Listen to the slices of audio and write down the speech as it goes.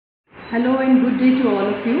Hello and good day to all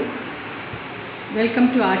of you.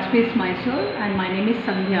 Welcome to Art Space Mysore and my name is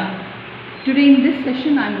Sandhya. Today in this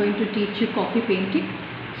session I am going to teach you coffee painting.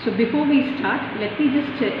 So before we start, let me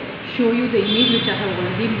just show you the image which I have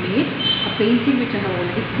already made, a painting which I have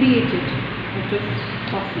already created out of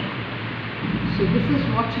coffee. So this is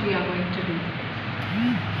what we are going to do.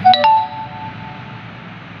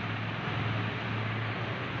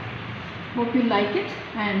 Hope you like it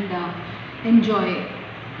and enjoy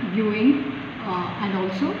viewing and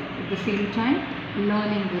also at the same time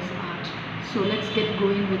learning this art. So let's get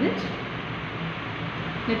going with it.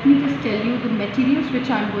 Let me just tell you the materials which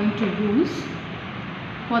I am going to use.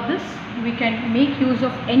 For this we can make use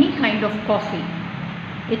of any kind of coffee.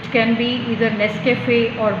 It can be either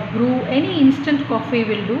Nescafe or brew, any instant coffee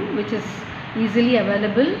will do, which is easily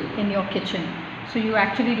available in your kitchen. So you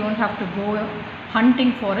actually don't have to go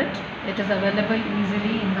hunting for it. It is available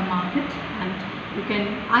easily in the market, and you can,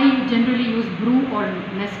 I generally use brew or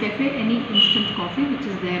Nescafe, any instant coffee which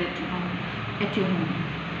is there at your home.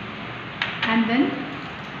 And then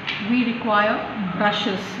we require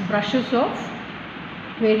brushes of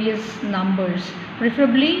various numbers,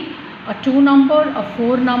 preferably a 2 number, a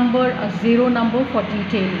 4 number, a 0 number for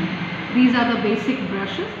detailing. These are the basic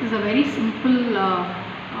brushes. This is a very simple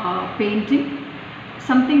painting,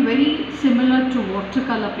 something very similar to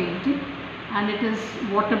watercolor painting, and it is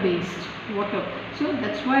water based. So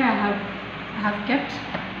that's why I have kept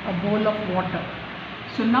a bowl of water.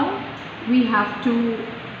 So now we have to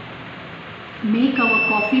make our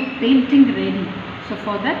coffee painting ready. So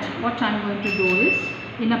for that, what I'm going to do is,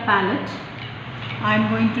 in a palette I'm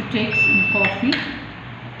going to take some coffee,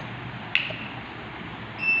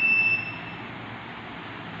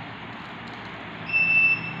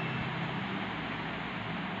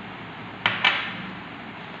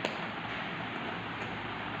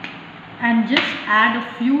 and just add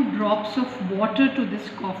a few drops of water to this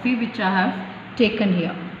coffee which I have taken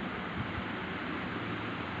here.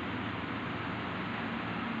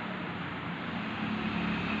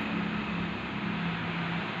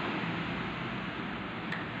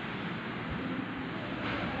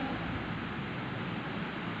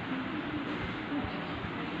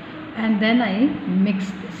 And then I mix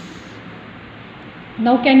this.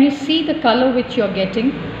 Now can you see the color which you are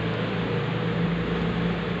getting?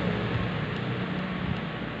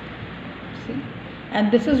 And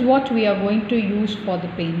this is what we are going to use for the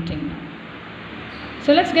painting.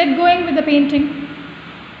 So let's get going with the painting.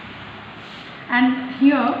 And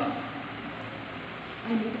here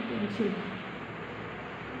I need a pencil.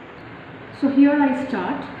 So here I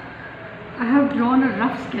start. I have drawn a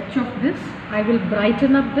rough sketch of this. I will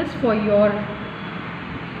brighten up this for your.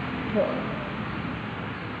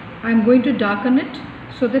 I am going to darken it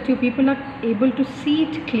so that you people are able to see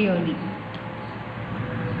it clearly.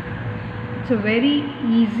 It's a very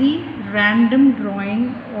easy random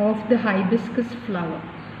drawing of the hibiscus flower.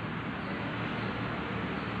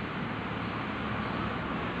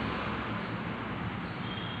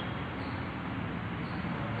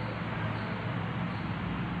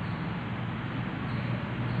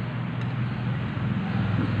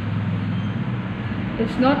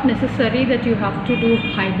 It's not necessary that you have to do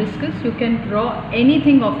hibiscus. You can draw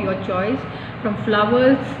anything of your choice, from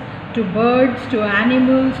flowers to birds, to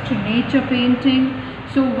animals, to nature painting.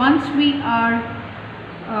 So once we are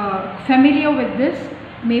familiar with this,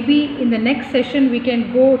 maybe in the next session we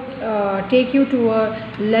can go take you to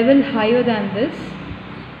a level higher than this,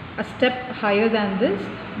 a step higher than this,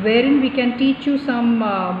 wherein we can teach you some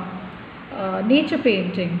nature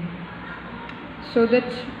painting, so that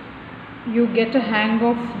you get a hang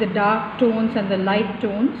of the dark tones and the light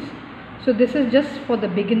tones. So this is just for the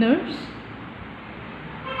beginners.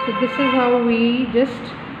 So this is how we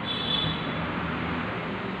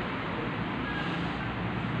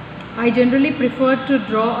I generally prefer to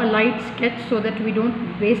draw a light sketch so that we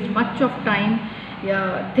don't waste much of time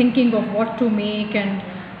thinking of what to make and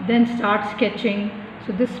then start sketching.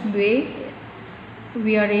 So this way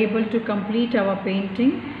we are able to complete our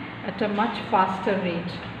painting at a much faster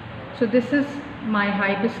rate. So this is my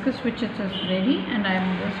hibiscus which is ready, and I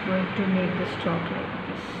am just going to make the stroke like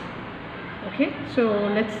this. Okay, so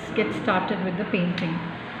let's get started with the painting.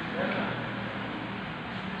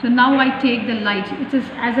 So now I take the light. It is,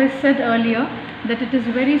 as I said earlier, that it is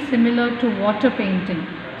very similar to water painting.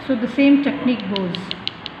 So the same technique goes.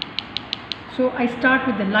 So I start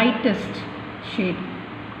with the lightest shade.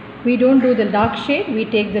 We don't do the dark shade, we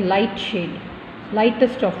take the light shade,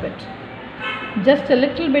 lightest of it. Just a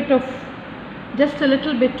little bit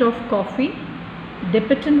of coffee, dip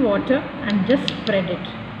it in water and just spread it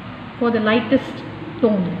for the lightest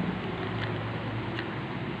tone.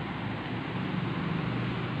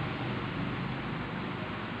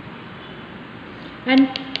 And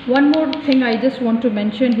one more thing I just want to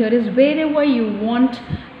mention here is wherever you want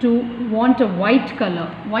a white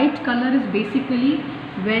color is basically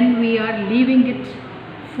when we are leaving it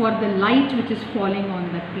for the light which is falling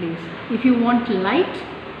on that place. If you want light,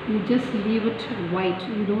 you just leave it white,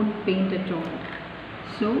 you don't paint at all.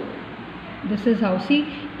 So this is how, see,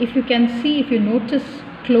 if you can see, if you notice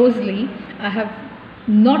closely, I have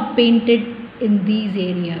not painted in these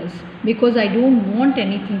areas because I don't want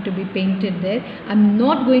anything to be painted there. I'm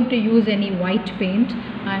not going to use any white paint.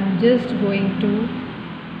 I'm just going to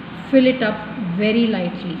fill it up very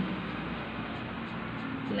lightly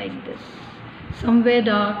like this, somewhere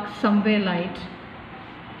dark, somewhere light.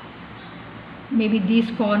 Maybe these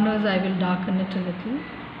corners I will darken it a little.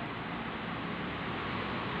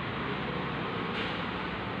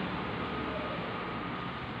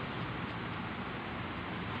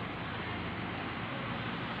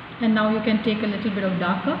 And now you can take a little bit of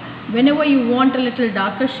darker. Whenever you want a little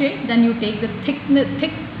darker shade, then you take the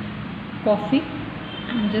thick coffee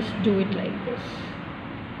and just do it like this.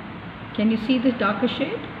 Can you see this darker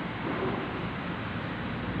shade?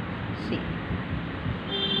 See.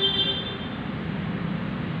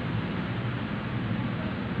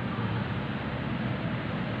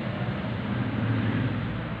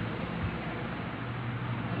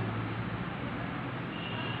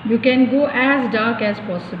 You can go as dark as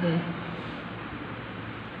possible.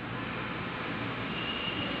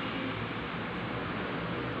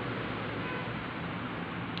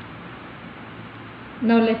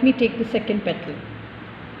 Now let me take the second petal.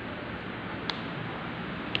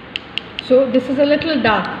 So this is a little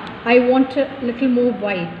dark. I want a little more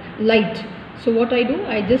light. So what I do,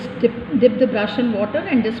 I just dip the brush in water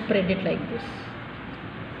and just spread it like this.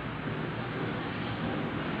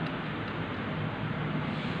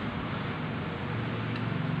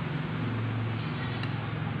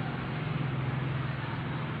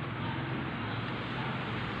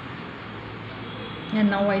 And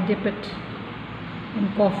now I dip it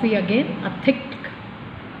in coffee again, a thick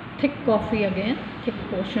coffee again, thick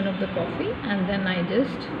portion of the coffee, and then I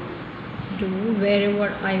just do wherever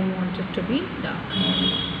I want it to be dark.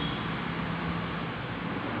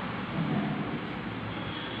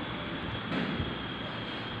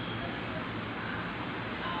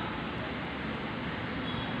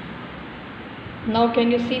 Now can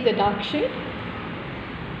you see the dark shade?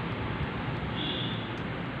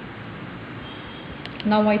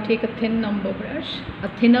 Now I take a thinner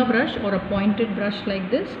brush or a pointed brush like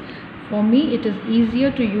this. For me it is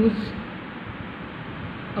easier to use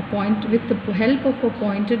with the help of a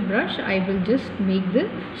pointed brush. I will just make the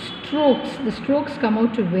strokes. The strokes come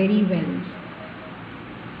out very well.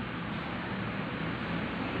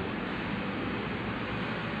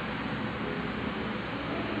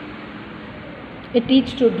 It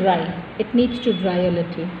needs to dry. It needs to dry a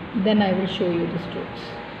little. Then I will show you the strokes.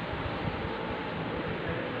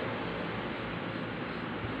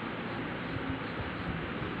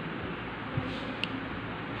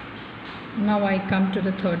 Now I come to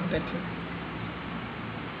the third petal.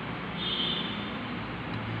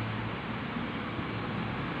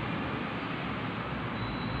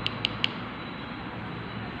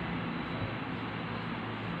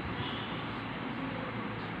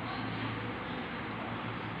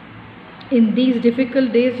 In these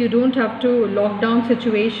difficult days, you don't have to lockdown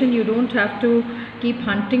situation, you don't have to keep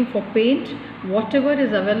hunting for paint. Whatever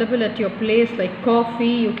is available at your place, like coffee,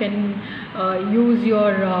 you can use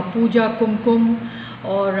your puja kumkum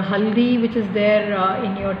or haldi which is there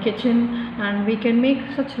in your kitchen, and we can make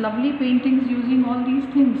such lovely paintings using all these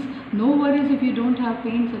things. No worries if you don't have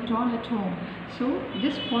paints at all at home. So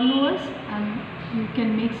just follow us and you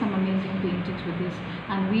can make some amazing paintings with this,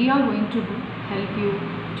 and we are going to help you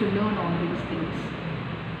to learn all these things.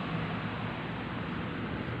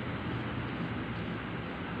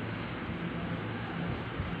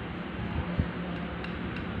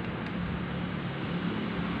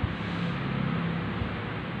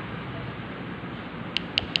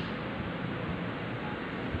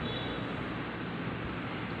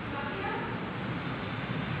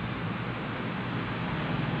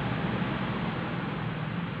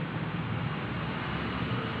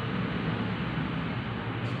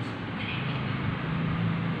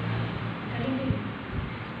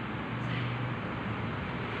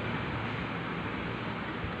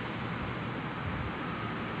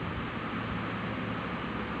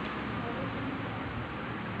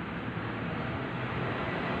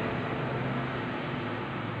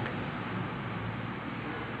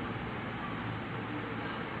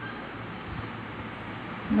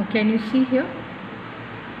 Now can you see here?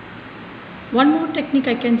 One more technique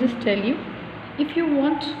I can just tell you. If you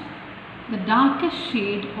want the darkest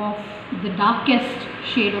shade of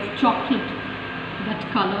chocolate,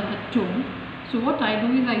 that color, that tone. So what I do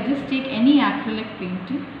is I just take any acrylic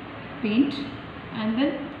paint and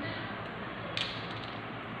then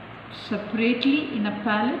separately in a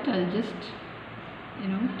palette I'll just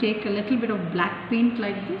take a little bit of black paint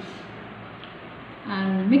like this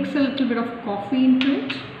and mix a little bit of coffee into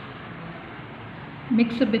it.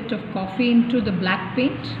 Mix a bit of coffee into the black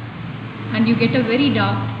paint and you get a very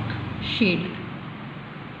dark shade.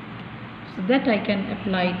 So that I can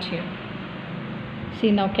apply it here.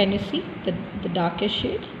 See, now can you see the darkest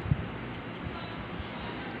shade?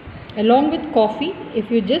 Along with coffee, if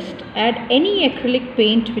you just add any acrylic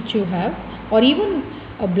paint which you have, or even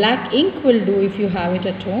a black ink will do if you have it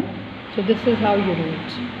at home. So this is how you do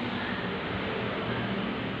it.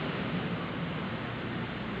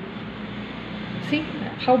 See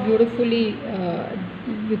how beautifully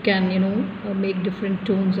you can make different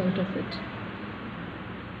tones out of it.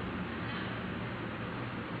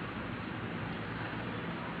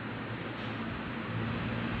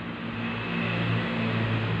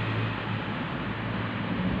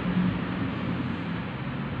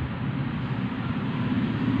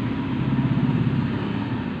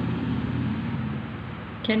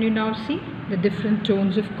 Can you now see the different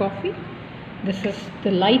tones of coffee? This is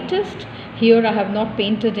the lightest. Here I have not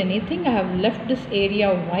painted anything. I have left this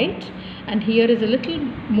area white, and here is a little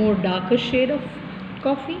more darker shade of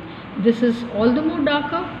coffee. This is all the more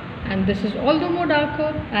darker, and this is all the more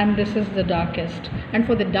darker, and this is the darkest. And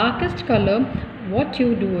for the darkest color, what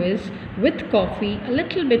you do is with coffee, a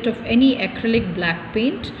little bit of any acrylic black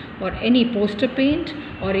paint or any poster paint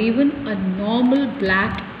or even a normal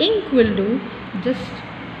black ink will do. Just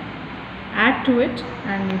add to it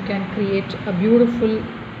and you can create a beautiful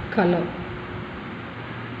color.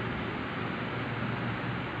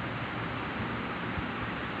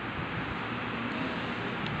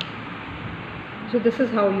 So this is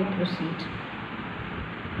how you proceed.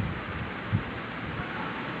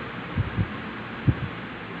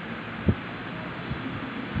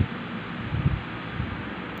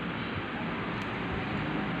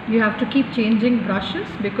 You have to keep changing brushes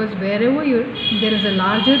because wherever there is a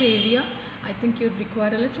larger area, I think you'd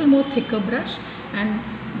require a little more thicker brush, and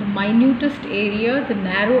the minutest area, the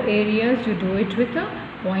narrow areas, you do it with a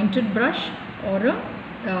pointed brush or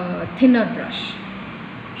a thinner brush.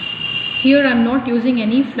 Here I am not using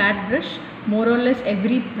any flat brush. More or less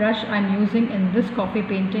every brush I am using in this coffee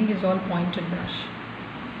painting is all pointed brush.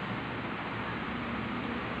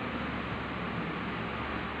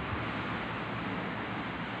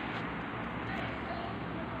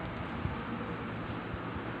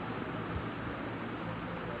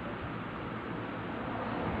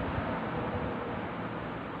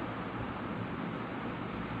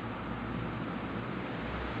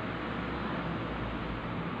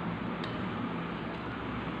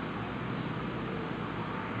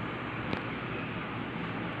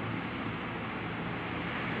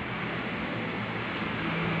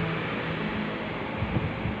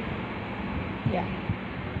 Yeah.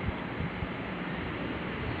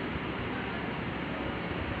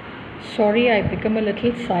 Sorry, I become a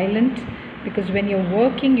little silent because when you're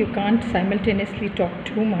working you can't simultaneously talk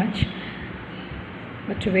too much,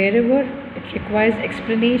 but wherever it requires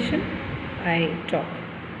explanation I talk.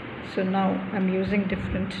 So now I'm using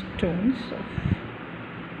different tones of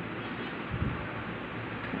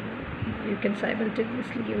color. You can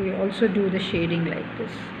simultaneously you also do the shading like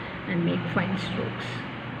this and make fine strokes.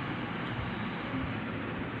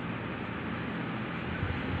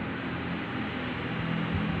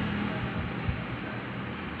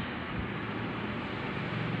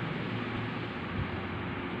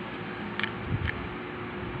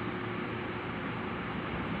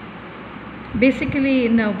 Basically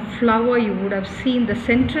in a flower you would have seen the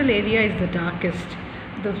central area is the darkest.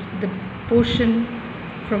 The portion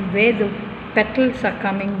from where the petals are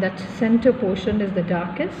coming, that center portion is the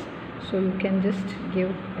darkest. So you can just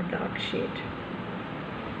give a dark shade.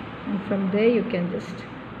 And from there you can just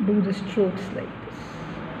do the strokes like this.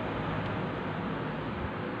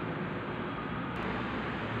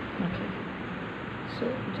 Okay. So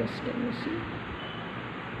just can you see?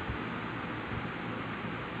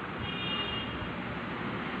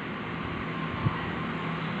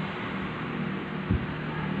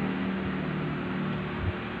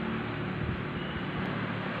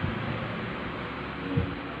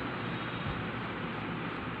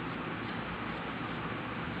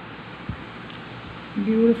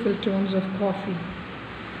 Beautiful tones of coffee.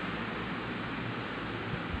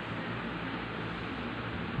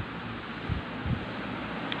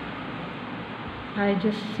 I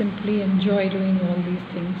just simply enjoy doing all these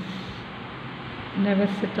things. Never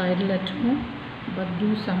sit idle at home, but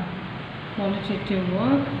do some qualitative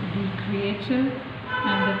work, be creative,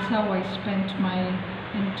 and that's how I spent my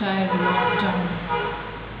entire lockdown,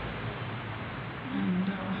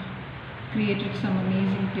 and created some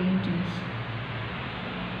amazing paintings.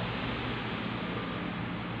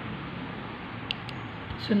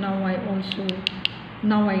 So now I'm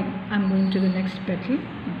going to the next petal.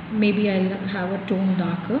 Maybe I'll have a tone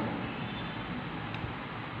darker.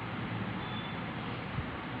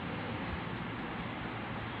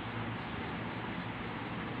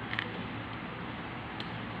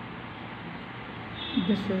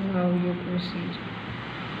 This is how you proceed.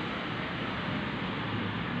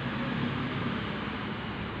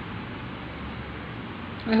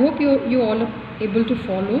 I hope you all are able to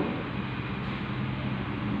follow.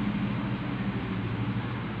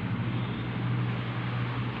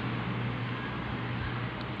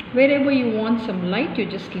 Wherever you want some light, you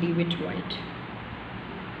just leave it white.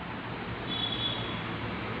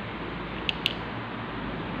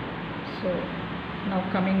 So now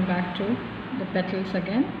coming back to the petals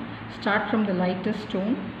again, start from the lightest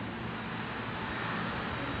tone.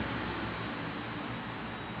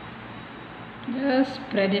 Just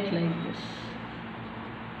spread it like this.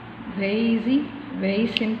 Very easy,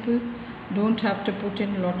 very simple. Don't have to put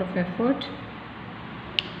in a lot of effort.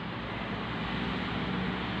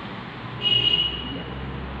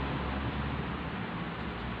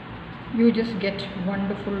 You just get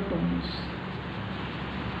wonderful tones.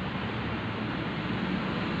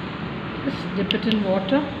 Just dip it in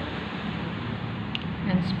water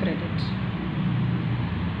and spread it.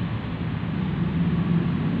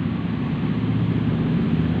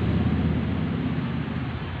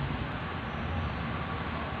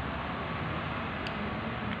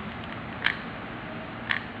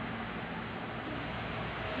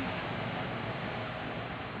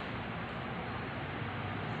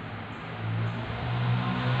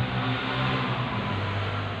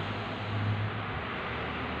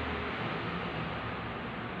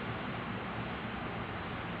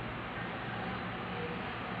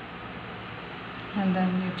 And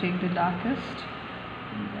then you take the darkest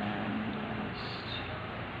and then just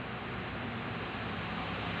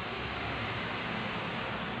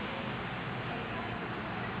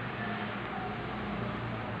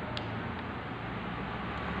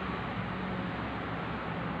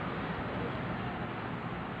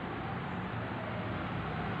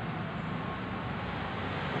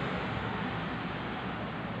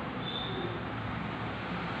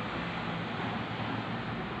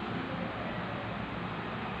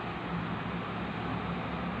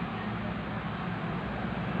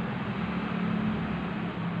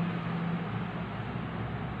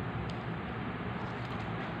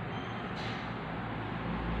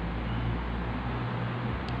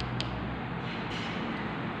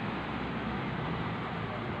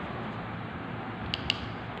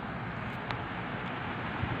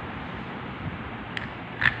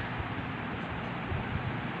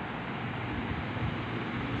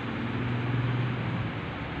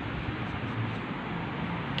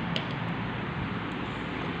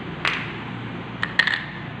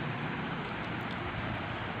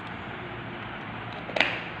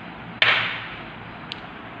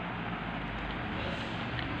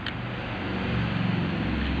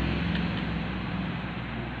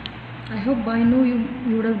I hope by now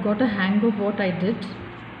you would have got a hang of what I did.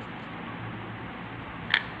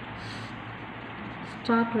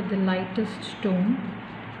 Start with the lightest tone.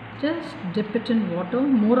 Just dip it in water,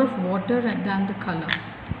 more of water than the color.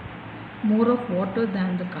 More of water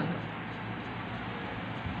than the color.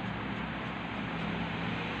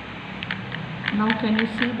 Now can you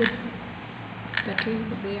see the petal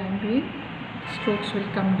the way I am doing? Strokes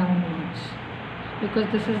will come downwards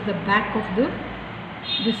because this is the back of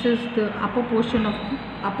this is the upper portion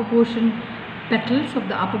petals of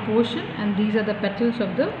the upper portion, and these are the petals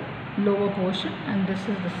of the lower portion, and this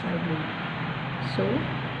is the side one. So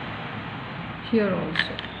here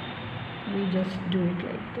also we just do it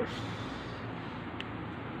like this.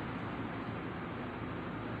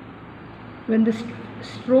 When the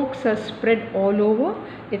strokes are spread all over,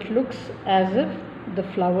 it looks as if the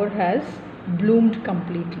flower has bloomed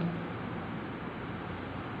completely.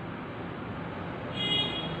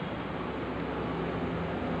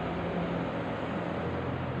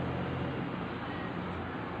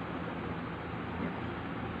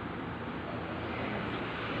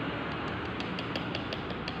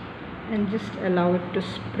 And just allow it to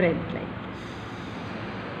spread like this.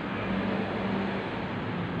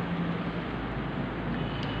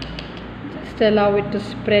 Just allow it to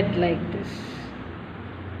spread like this.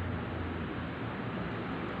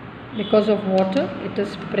 Because of water, it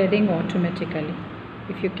is spreading automatically.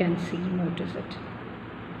 If you can see, notice it.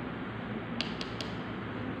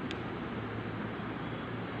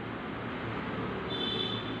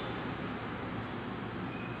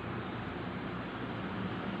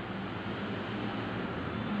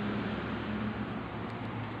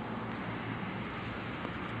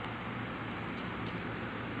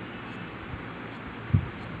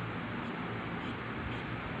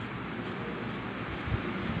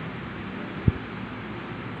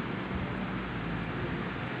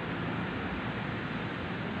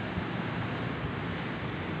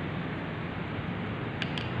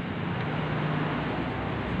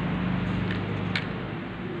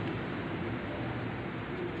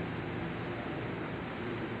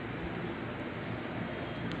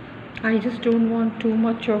 I just don't want too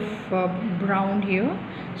much of brown here,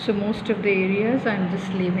 so most of the areas I'm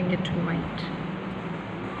just leaving it white.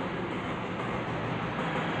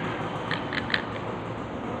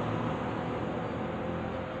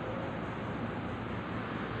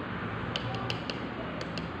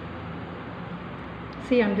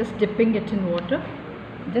 See, I'm just dipping it in water,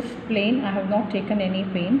 just plain. I have not taken any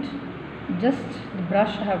paint, just the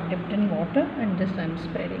brush I have dipped in water and just I'm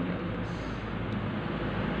spreading like this.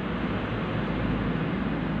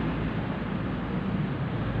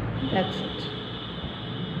 That's it.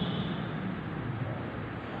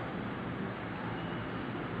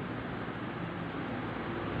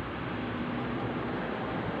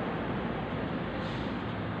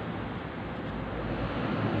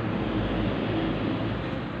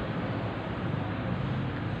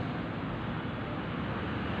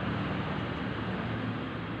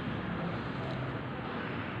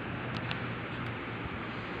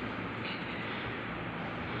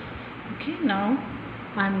 Okay, now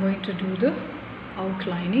I'm going to do the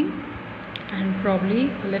outlining and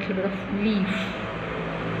probably a little bit of leaves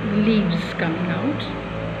coming out.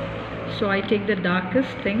 So I take the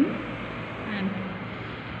darkest thing and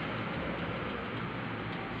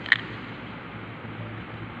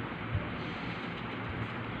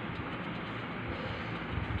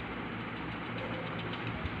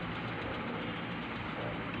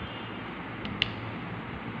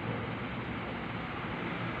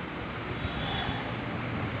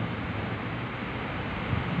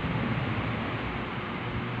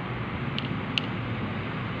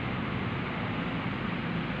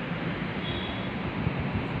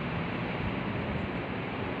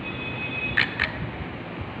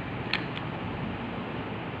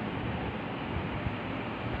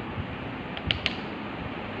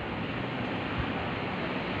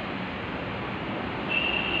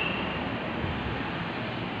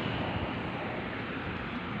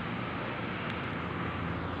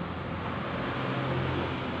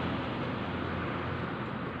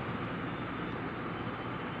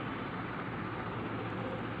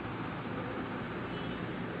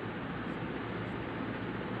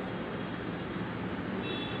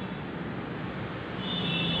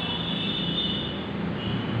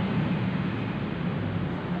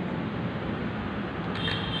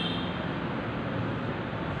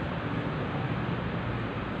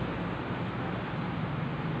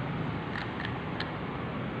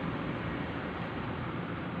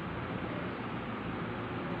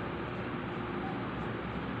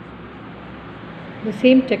the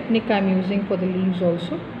same technique I'm using for the leaves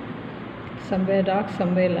also. Somewhere dark,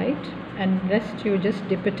 somewhere light, and rest you just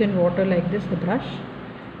dip it in water like this, the brush,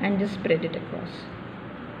 and just spread it across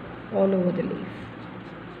all over the leaf.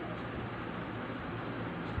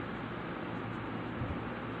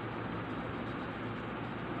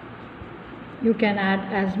 You can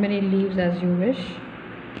add as many leaves as you wish.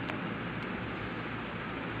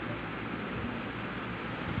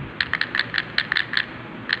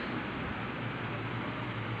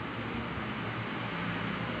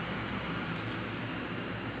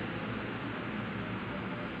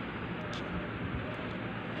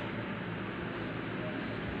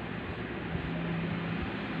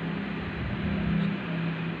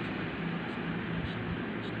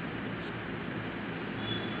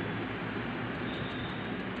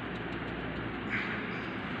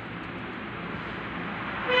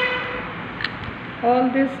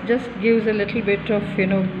 All this just gives a little bit of,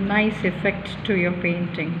 nice effect to your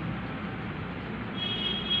painting.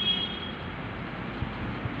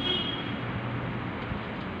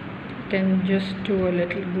 You can just go a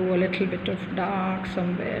little bit of dark,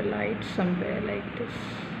 somewhere light, somewhere like this.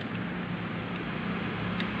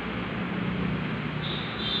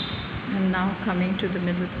 And now coming to the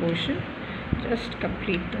middle portion, just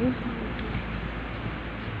complete the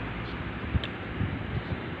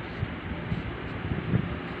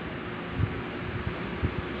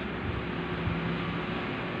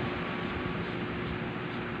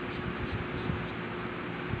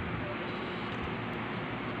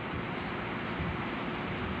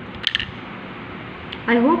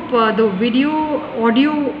I hope the audio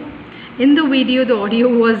the audio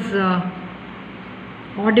was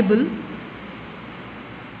audible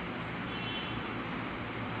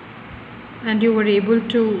and you were able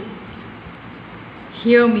to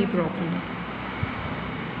hear me properly.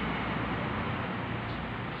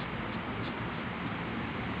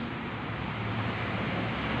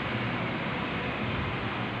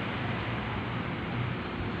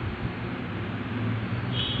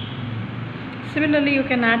 Similarly, you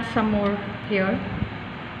can add some more here.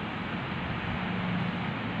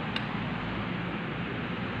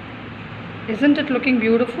 Isn't it looking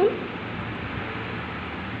beautiful?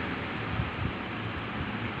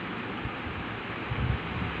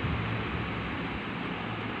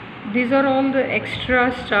 These are all the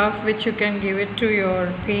extra stuff which you can give it to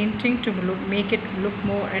your painting to make it look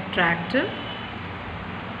more attractive.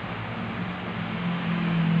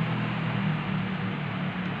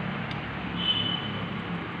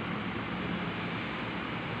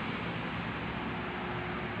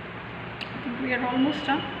 We are almost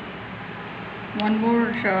done. One more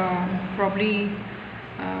probably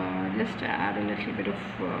just add a little bit of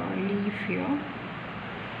leaf here.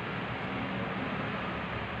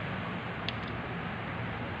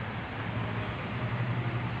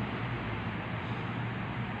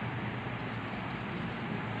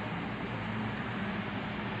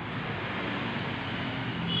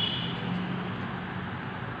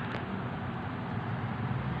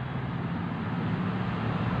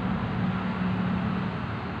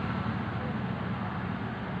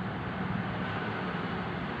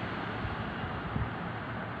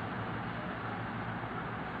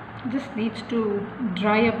 Just needs to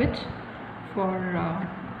dry a bit for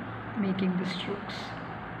making the strokes.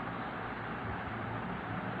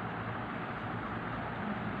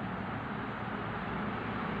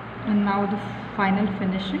 And now the final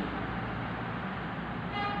finishing.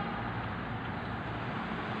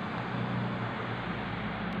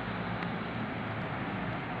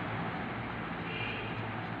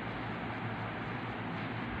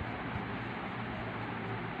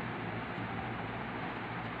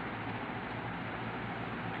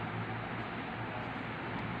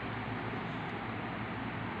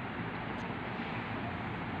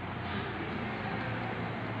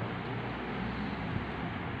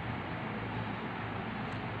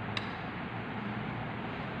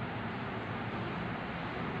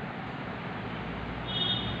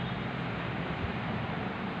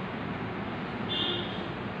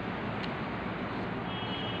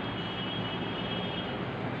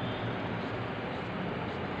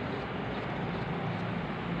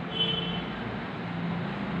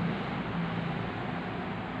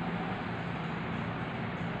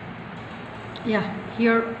 Yeah,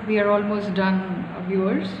 here we are almost done,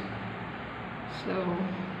 viewers. So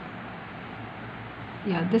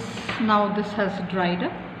yeah, this has dried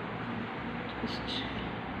up. Just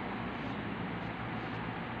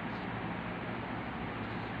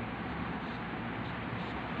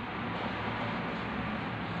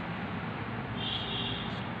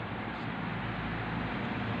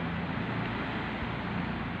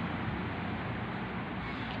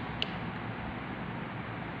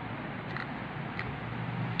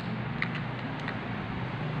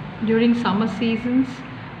during summer seasons,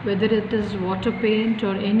 whether it is water paint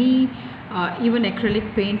or any even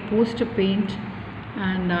acrylic paint, poster paint,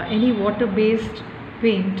 and any water based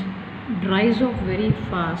paint dries off very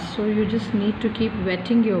fast, so you just need to keep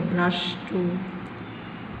wetting your brush to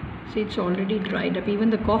see. It's already dried up.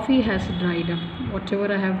 Even the coffee has dried up.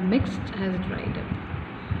 Whatever I have mixed has dried up.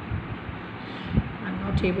 I'm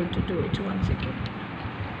not able to do it. One second.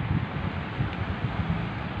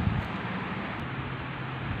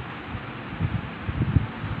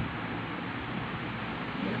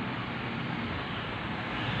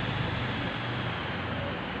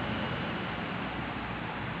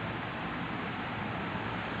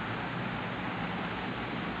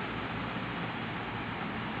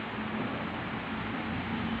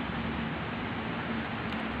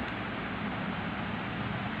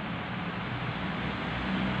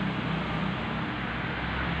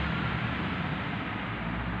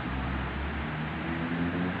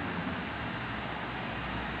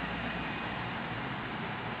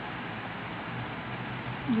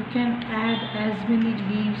 You can add as many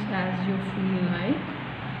leaves as you feel like,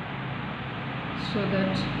 so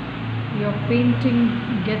that your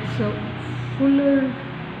painting gets a fuller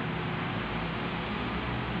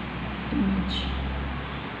image.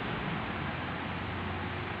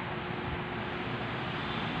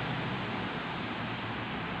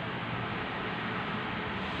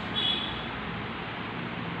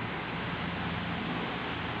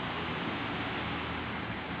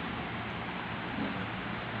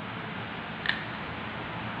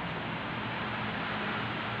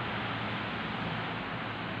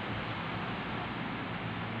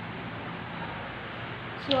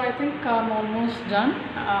 So I think I'm almost done.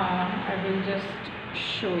 I will just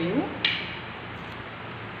show you.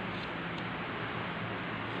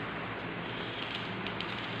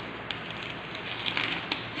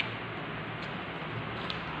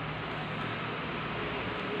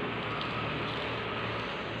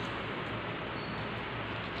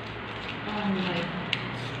 And like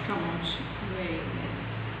it's come out very well.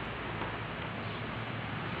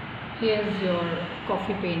 Here's your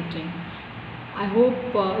coffee painting. I hope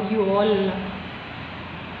you all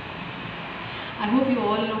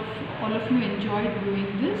all of you enjoyed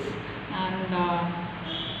doing this, and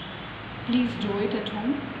please do it at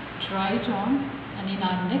home. Try it on, and in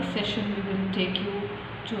our next session we will take you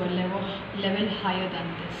to a level higher than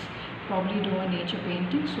this. Probably do a nature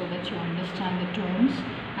painting so that you understand the tones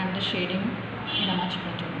and the shading in a much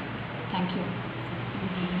better way. Thank you for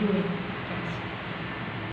viewing. Thanks.